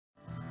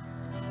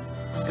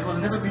was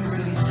never been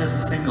released as a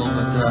single,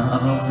 but I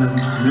love the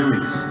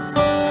lyrics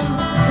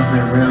because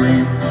they're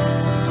very,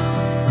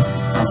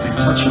 I'd say,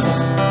 touchable,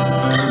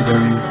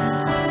 very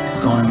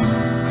going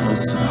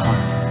close to the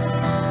heart.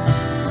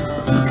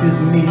 But look at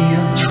me,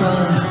 I'm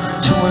trying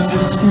to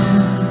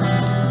understand.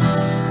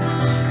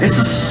 It's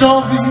a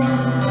story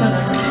that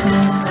I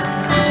can't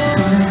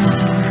explain,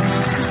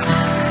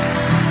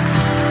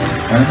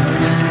 and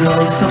it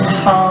all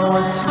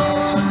somehow it's so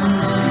sweet.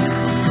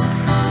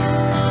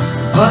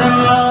 But in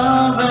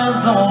love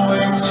there's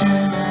always two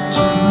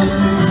to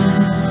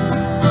blame.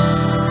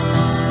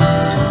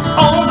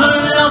 All the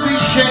love we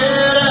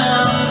shared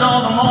and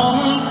all the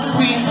moments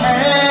we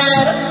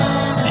had,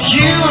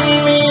 you and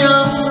me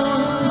are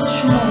each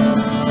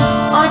moment.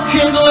 I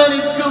can't let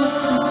it go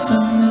 'cause I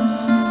miss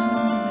you.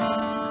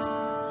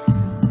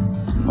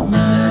 No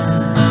matter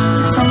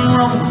if I'm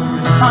wrong or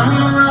if I'm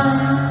right,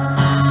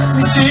 let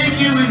me take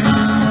you in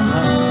my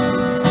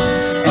arms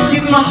and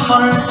give my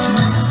heart to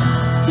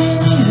you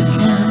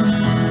again.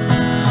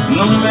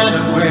 No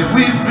matter where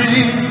we've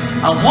been,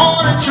 I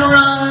wanna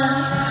try.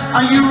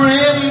 Are you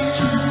ready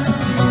to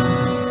forgive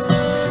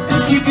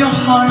and give your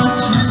heart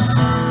to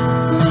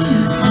me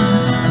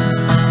again?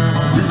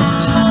 This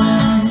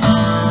time,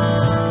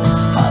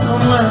 I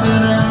don't let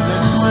it end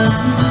this way.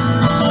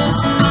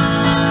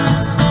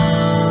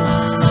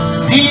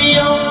 The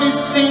only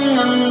thing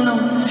I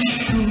know for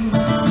sure,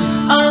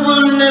 I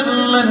will never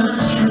let us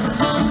drift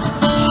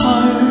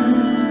apart.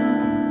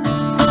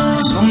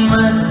 No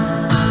matter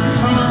if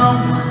I'm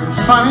wrong or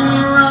if I'm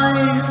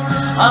right,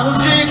 I will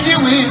take you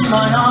in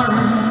my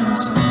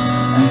arms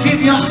and give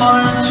your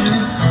heart to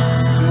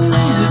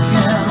me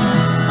again.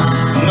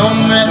 No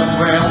matter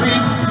where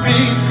we've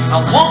been, I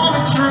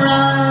wanna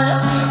try.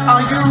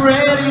 Are you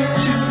ready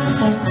to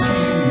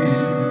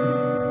forgive?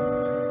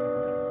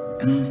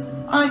 And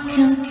I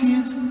can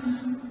give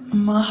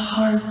my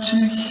heart to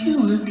you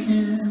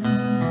again.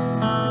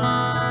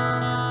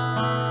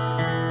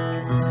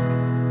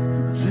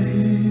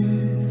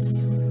 This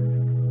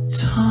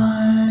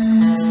time.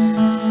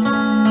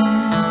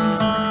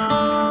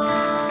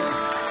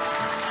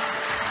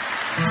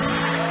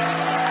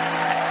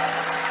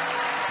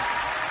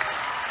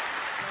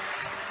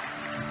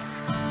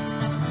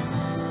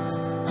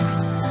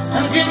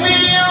 And give me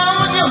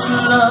all your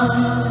love.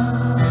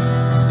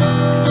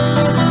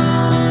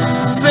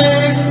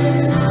 Say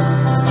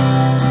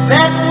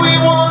that we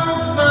won't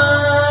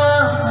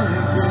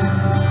fight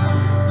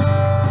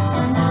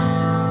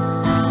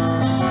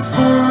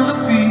for the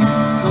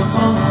peace of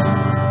all,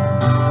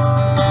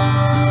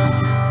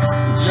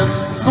 just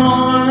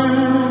for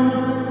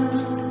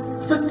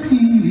the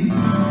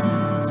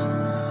peace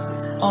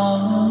of all.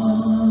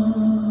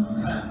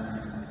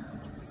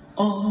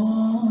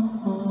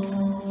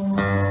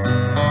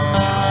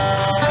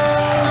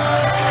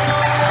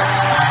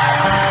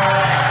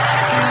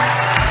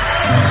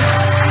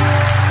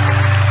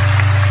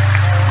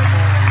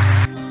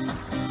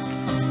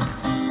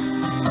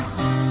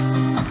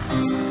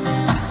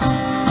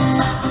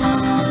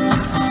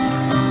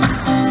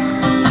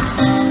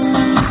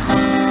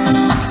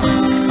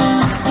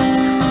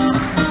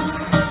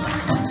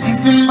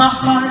 In my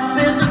heart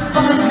there's a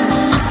fire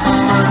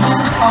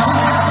burning hot.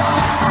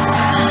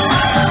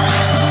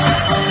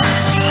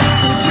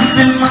 Deep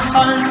in my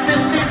heart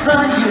there's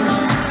desire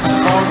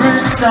for a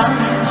star.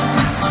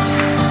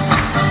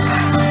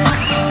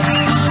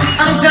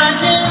 I'm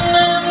dying in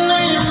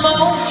the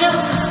emotion,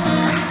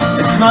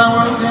 it's my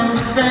world in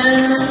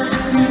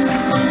fantasy.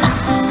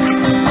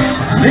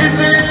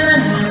 Living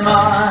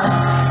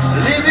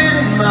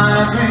in my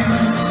dream.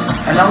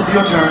 And now it's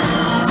your turn,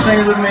 sing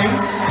it with me.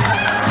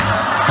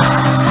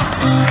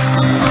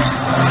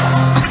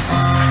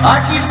 I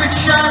keep it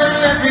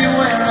shining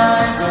everywhere I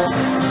go.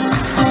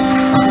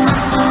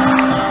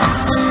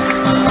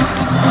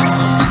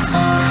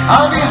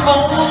 I'll be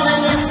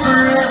holding it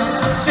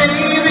forever, stay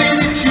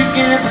with it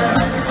together.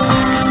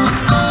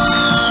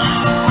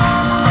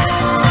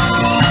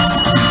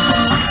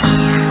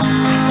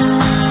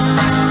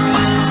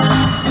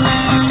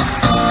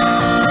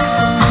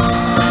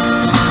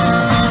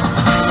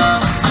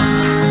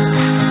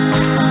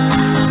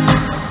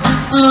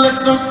 Let's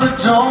close the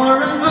door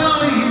and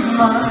believe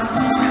my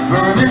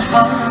burning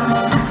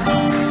heart.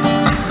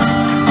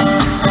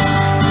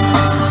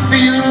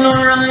 Feeling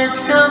alright,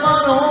 come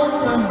on,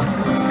 open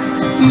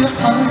your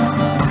heart.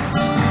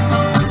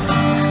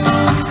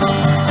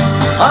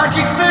 I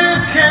keep the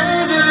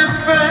candles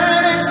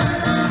burning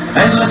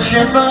and let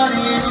your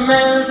body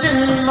melt in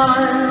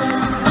mine.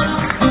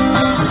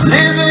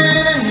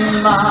 Living in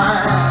my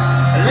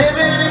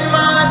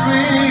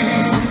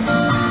dream.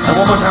 And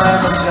one more time,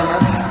 ladies and gentlemen.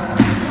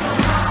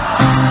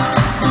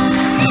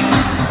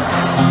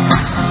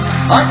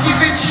 I keep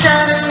it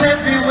shining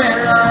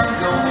everywhere I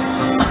go.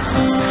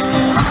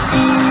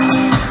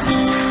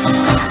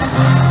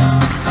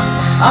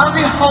 I'll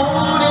be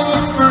holding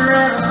you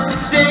forever,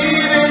 stay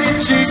with you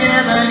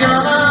together.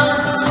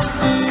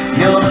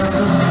 You're my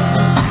source.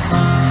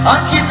 I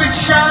keep it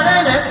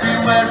shining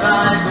everywhere I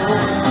go.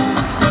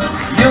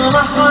 You're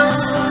my heart,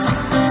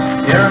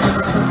 you're my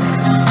soul.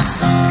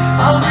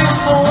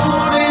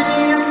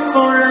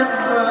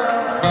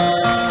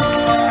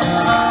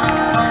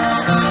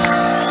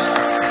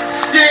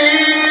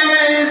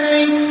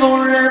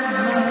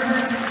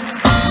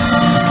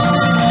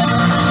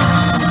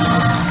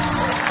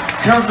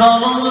 'cause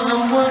all over the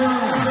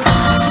world,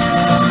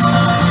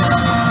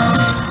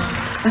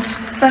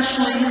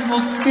 especially in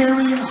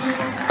Bulgaria,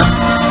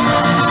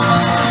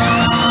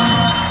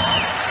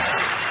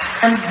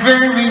 and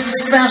very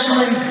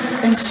especially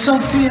in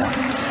Sophia,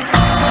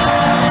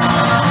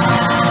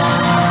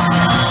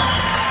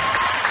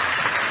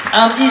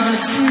 and even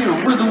here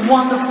with a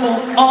wonderful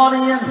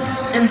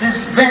audience in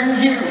this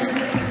venue.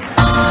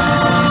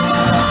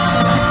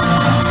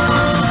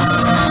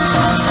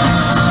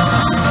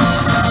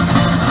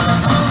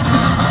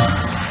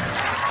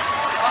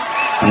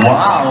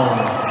 Wow!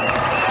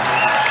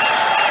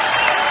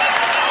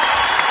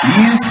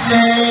 You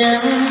say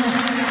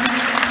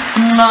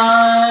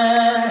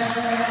my